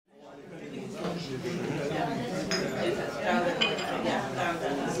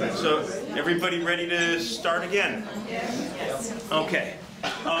So, everybody ready to start again? Okay.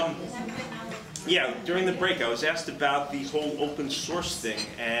 Yeah, during the break I was asked about the whole open source thing,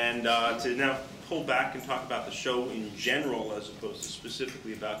 and to now pull back and talk about the show in general as opposed to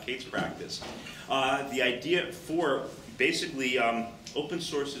specifically about Kate's practice. The idea for basically open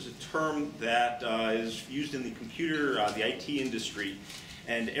source is a term that is used in the computer, the IT industry,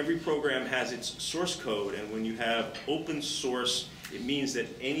 and every program has its source code, and when you have open source, it means that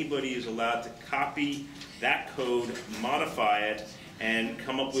anybody is allowed to copy that code, modify it, and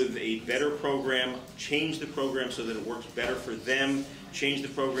come up with a better program, change the program so that it works better for them, change the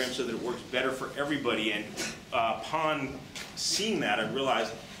program so that it works better for everybody. And upon seeing that, I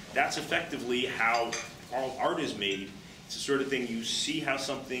realized that's effectively how all art is made. It's the sort of thing you see how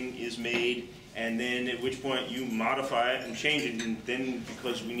something is made, and then at which point you modify it and change it. And then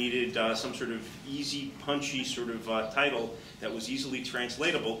because we needed some sort of easy, punchy sort of title that was easily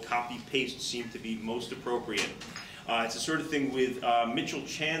translatable, copy-paste seemed to be most appropriate. It's the sort of thing with Mitchell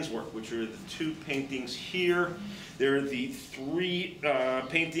Chan's work, which are the two paintings here. There are the three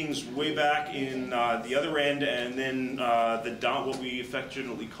paintings way back in the other end, and then the Don, what we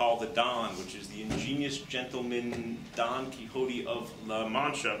affectionately call the Don, which is the ingenious gentleman Don Quixote of La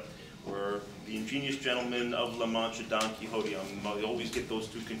Mancha, or the ingenious gentleman of La Mancha, Don Quixote. I always get those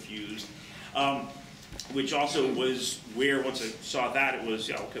two confused. Which also was where, once I saw that, it was,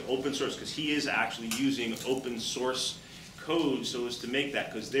 yeah, okay, open source, because he is actually using open source code so as to make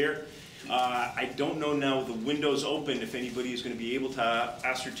that, because there, I don't know now the window's open if anybody is going to be able to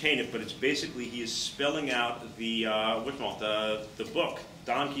ascertain it, but it's basically he is spelling out the, the book,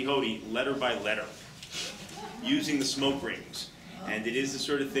 Don Quixote, letter by letter, using the smoke rings. And it is the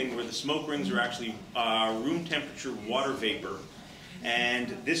sort of thing where the smoke rings are actually room temperature water vapor.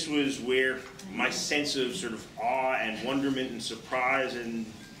 And this was where my sense of sort of awe and wonderment and surprise and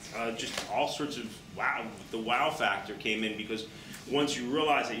just all sorts of wow, the wow factor came in, because once you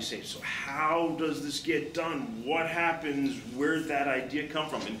realize that, you say, so how does this get done? What happens? Where did that idea come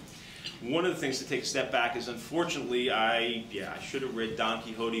from? And one of the things to take a step back is, unfortunately, I should have read Don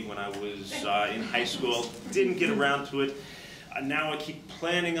Quixote when I was in high school. Didn't get around to it. Now I keep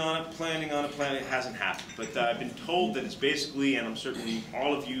planning on it. It hasn't happened. But I've been told that it's basically, and I'm certain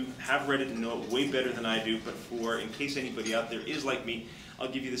all of you have read it and know it way better than I do, but in case anybody out there is like me, I'll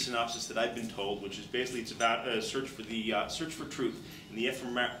give you the synopsis that I've been told, which is basically it's about a search for truth and the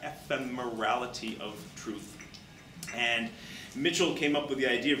ephemerality of truth. And Mitchell came up with the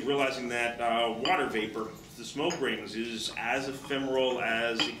idea of realizing that water vapor, the smoke rings, is as ephemeral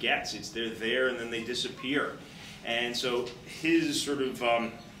as it gets. They're there and then they disappear. And so his sort of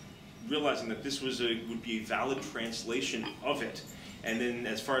realizing that this would be a valid translation of it. And then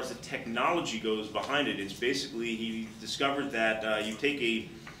as far as the technology goes behind it, it's basically he discovered that you take a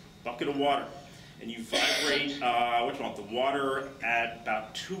bucket of water and you vibrate the water at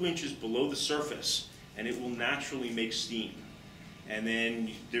about 2 inches below the surface, and it will naturally make steam. And then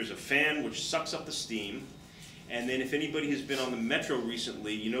there's a fan which sucks up the steam. And then if anybody has been on the metro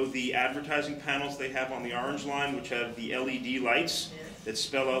recently, you know the advertising panels they have on the Orange Line, which have the LED lights that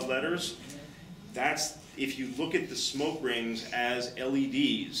spell out letters? That's if you look at the smoke rings as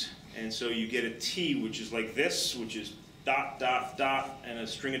LEDs. And so you get a T, which is like this, which is dot, dot, dot, and a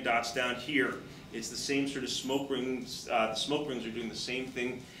string of dots down here. It's the same sort of smoke rings. The smoke rings are doing the same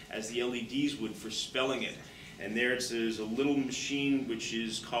thing as the LEDs would for spelling it. And there's a little machine which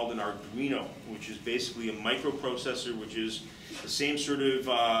is called an Arduino, which is basically a microprocessor, which is the same sort of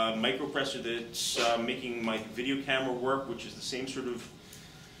microprocessor that's making my video camera work, which is the same sort of,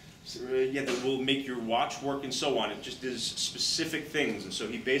 that will make your watch work and so on. It just does specific things. And so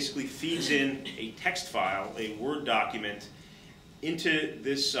he basically feeds in a text file, a Word document, into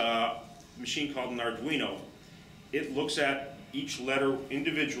this machine called an Arduino. It looks at each letter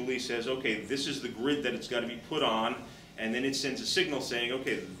individually, says, okay, this is the grid that it's got to be put on, and then it sends a signal saying,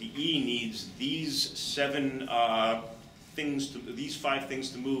 okay, the E needs these 5 things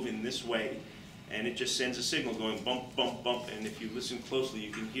to move in this way, and it just sends a signal going bump, bump, bump, and if you listen closely,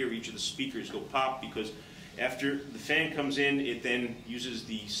 you can hear each of the speakers go pop, because after the fan comes in, it then uses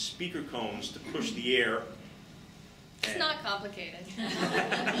the speaker cones to push the air. It's not complicated.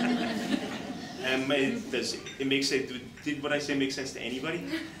 And it makes sense. Did what I say make sense to anybody?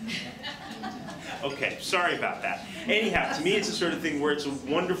 Okay, sorry about that. Anyhow, to me it's the sort of thing where it's a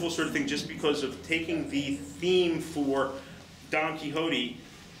wonderful sort of thing just because of taking the theme for Don Quixote,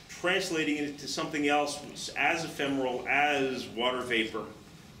 translating it to something else as ephemeral as water vapor.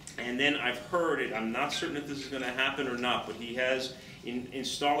 And then I've heard it, I'm not certain if this is going to happen or not, but he has in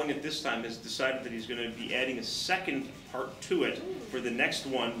installing it this time, has decided that he's going to be adding a second part to it for the next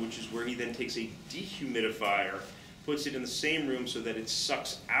one, which is where he then takes a dehumidifier, puts it in the same room so that it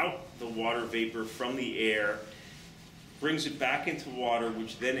sucks out the water vapor from the air, brings it back into water,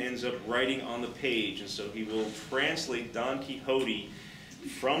 which then ends up writing on the page. And so he will translate Don Quixote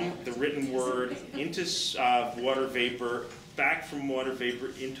from the written word into water vapor, back from water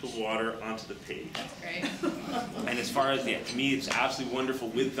vapor into water onto the page. That's great. And as far as, to me, it's absolutely wonderful.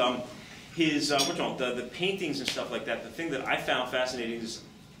 With his, the paintings and stuff like that, the thing that I found fascinating is,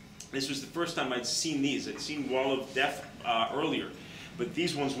 this was the first time I'd seen these. I'd seen Wall of Death earlier, but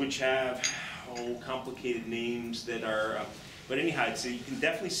these ones which have, complicated names that are, but anyhow, so you can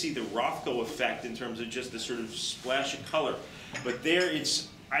definitely see the Rothko effect in terms of just the sort of splash of color. But there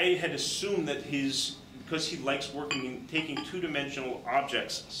I had assumed that because he likes working in taking two-dimensional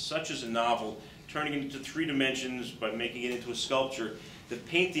objects, such as a novel, turning it into 3 dimensions by making it into a sculpture, the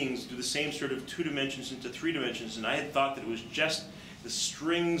paintings do the same sort of 2 dimensions into 3 dimensions, and I had thought that it was just the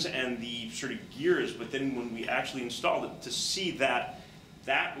strings and the sort of gears, but then when we actually installed it, to see that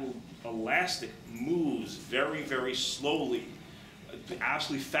elastic moves very, very slowly, it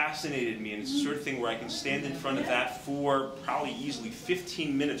absolutely fascinated me, and it's the sort of thing where I can stand in front of that for probably easily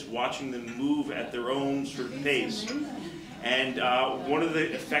 15 minutes watching them move at their own sort of pace. And one of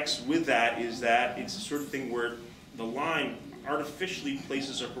the effects with that is that it's the sort of thing where the line artificially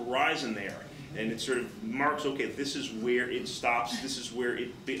places a horizon there, and it sort of marks, okay, this is where it stops, this is where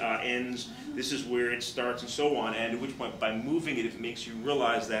it ends, this is where it starts, and so on. And at which point, by moving it, it makes you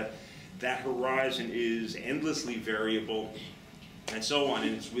realize that that horizon is endlessly variable, and so on.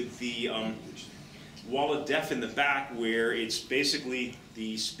 And it's with the Wall of Death in the back, where it's basically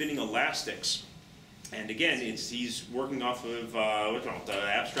the spinning elastics. And again, he's working off of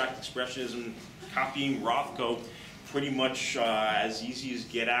abstract expressionism, copying Rothko pretty much as easy as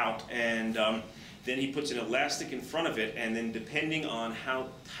get out. And then he puts an elastic in front of it, and then depending on how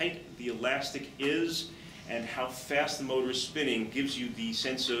tight the elastic is and how fast the motor is spinning, gives you the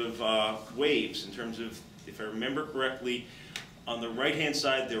sense of waves in terms of, if I remember correctly, on the right-hand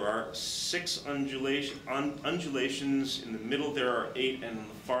side there are 6 undulations, in the middle there are 8, and on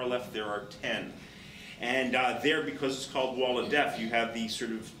the far left there are 10. And there, because it's called Wall of Death, you have the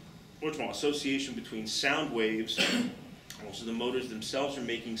sort of association between sound waves, also the motors themselves are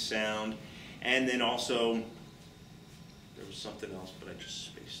making sound, and then also, there was something else, but I just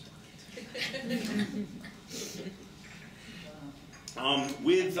spaced on it.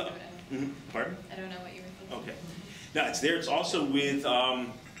 Pardon? I don't know what you were thinking. Okay. No, it's there. It's also with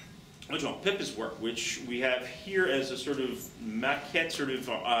Pippa's work, which we have here as a sort of maquette sort of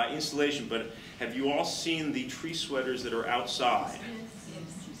installation, but have you all seen the tree sweaters that are outside?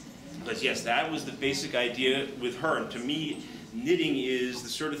 But yes, that was the basic idea with her. And to me, knitting is the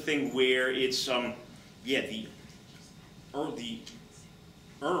sort of thing where it's, the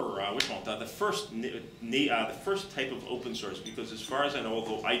first type of open source, because as far as I know,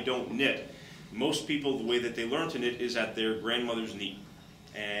 although I don't knit, most people, the way that they learn to knit is at their grandmother's knee.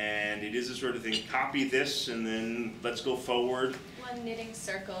 And it is a sort of thing, copy this and then let's go forward. Well, knitting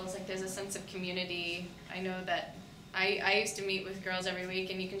circles, like there's a sense of community. I know that I used to meet with girls every week,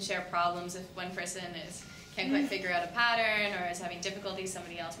 and you can share problems. If one person can't quite figure out a pattern or is having difficulties,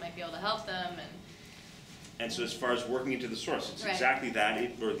 somebody else might be able to help them. And so as far as working into the source, it's right. Exactly that,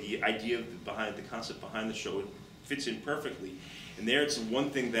 or the idea behind the concept behind the show, it fits in perfectly. And there, it's one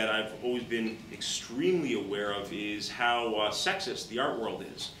thing that I've always been extremely aware of is how sexist the art world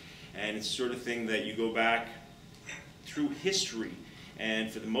is. And it's the sort of thing that you go back through history,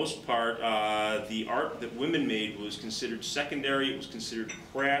 and for the most part, the art that women made was considered secondary, it was considered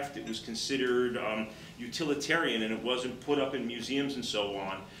craft, it was considered utilitarian, and it wasn't put up in museums and so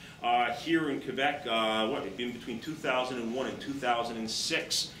on. Here in Quebec, in between 2001 and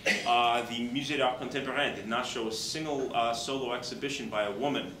 2006, the Musée d'Art Contemporain did not show a single solo exhibition by a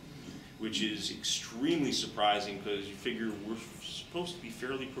woman, which is extremely surprising because you figure we're supposed to be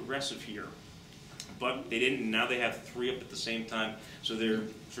fairly progressive here. But they didn't, and now they have 3 up at the same time, so they're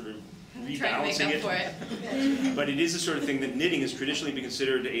sort of rebalancing it. But it is the sort of thing that knitting has traditionally been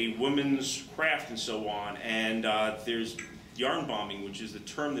considered a woman's craft and so on, and there's yarn bombing, which is the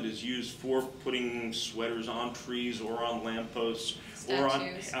term that is used for putting sweaters on trees or on lampposts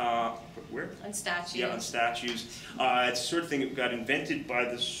statues. Or on where? On statues. Yeah, on statues. It's the sort of thing that got invented by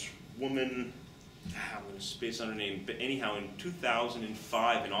this woman. I'm going to space on her name, but anyhow, in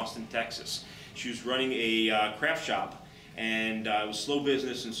 2005 in Austin, Texas, she was running a craft shop, and it was slow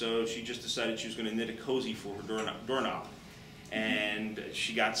business, and so she just decided she was going to knit a cozy for her doorknob. And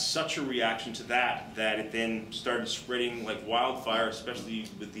she got such a reaction to that that it then started spreading like wildfire, especially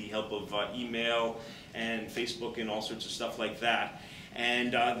with the help of email and Facebook and all sorts of stuff like that.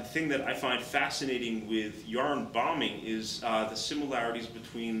 And the thing that I find fascinating with yarn bombing is the similarities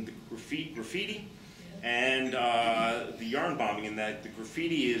between the graffiti and the yarn bombing, in that the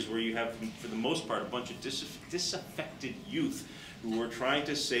graffiti is where you have, for the most part, a bunch of disaffected youth who are trying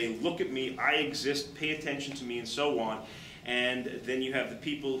to say, look at me, I exist, pay attention to me, and so on. And then you have the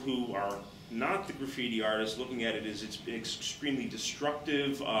people who are not the graffiti artists looking at it as it's extremely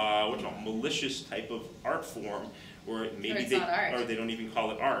destructive, malicious type of art form, or maybe they don't even call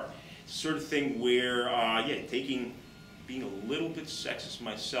it art. It's the sort of thing where, being a little bit sexist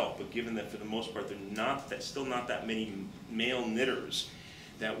myself, but given that for the most part still not that many male knitters,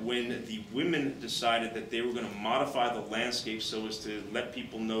 that when the women decided that they were going to modify the landscape so as to let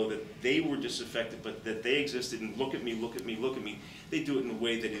people know that they were disaffected, but that they existed, and look at me, look at me, look at me, they do it in a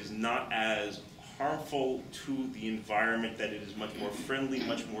way that is not as harmful to the environment, that it is much more friendly,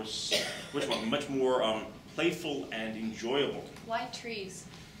 much more playful and enjoyable. Why trees?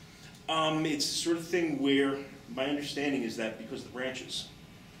 It's the sort of thing where my understanding is that because of the branches,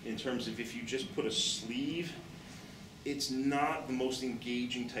 in terms of if you just put a sleeve, it's not the most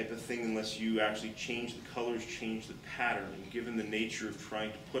engaging type of thing unless you actually change the colors, change the pattern. And given the nature of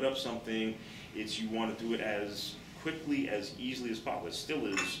trying to put up something, you want to do it as quickly, as easily as possible. It still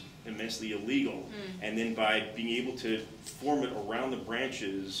is immensely illegal. And then by being able to form it around the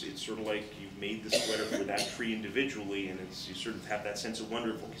branches, it's sort of like you've made the sweater for that tree individually, and you sort of have that sense of wonder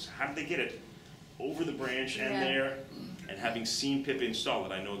of, okay, so how did they get it over the branch and there? And having seen Pippa install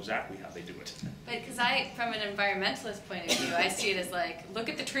it, I know exactly how they do it. But because from an environmentalist point of view, I see it as like, look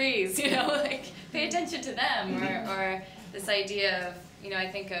at the trees, like pay attention to them, or this idea of, I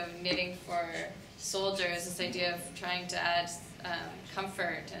think of knitting for soldiers, this idea of trying to add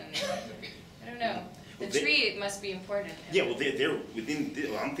comfort, and I don't know. The tree must be important. Yeah, well, they're within.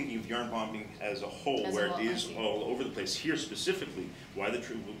 I'm thinking of yarn bombing as a whole, where it is all over the place. Here specifically, why the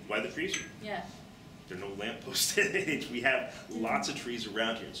trees? Yeah. There are no lampposts. We have lots of trees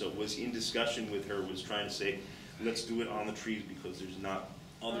around here, so it was in discussion with her, was trying to say, let's do it on the trees because there's not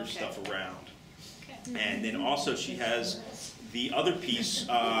other stuff around. Okay. And then also she has the other piece,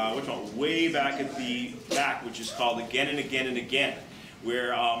 way back at the back, which is called Again and Again and Again,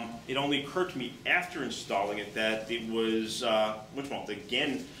 where it only occurred to me after installing it that it was,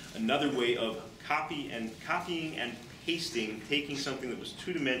 again, another way of copying and pasting, taking something that was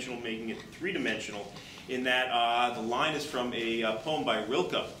two-dimensional, making it three-dimensional, in that the line is from a poem by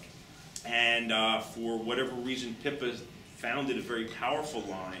Rilke, and for whatever reason Pippa found it a very powerful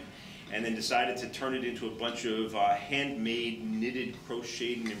line, and then decided to turn it into a bunch of handmade, knitted,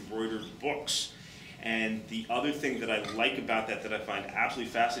 crocheted, and embroidered books. And the other thing that I like about that I find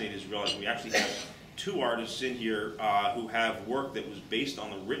absolutely fascinating is realizing we actually have two artists in here who have work that was based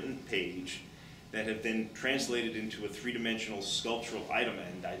on the written page that have been translated into a three-dimensional sculptural item,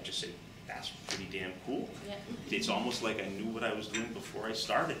 and I just say, that's pretty damn cool. Yeah. It's almost like I knew what I was doing before I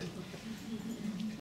started.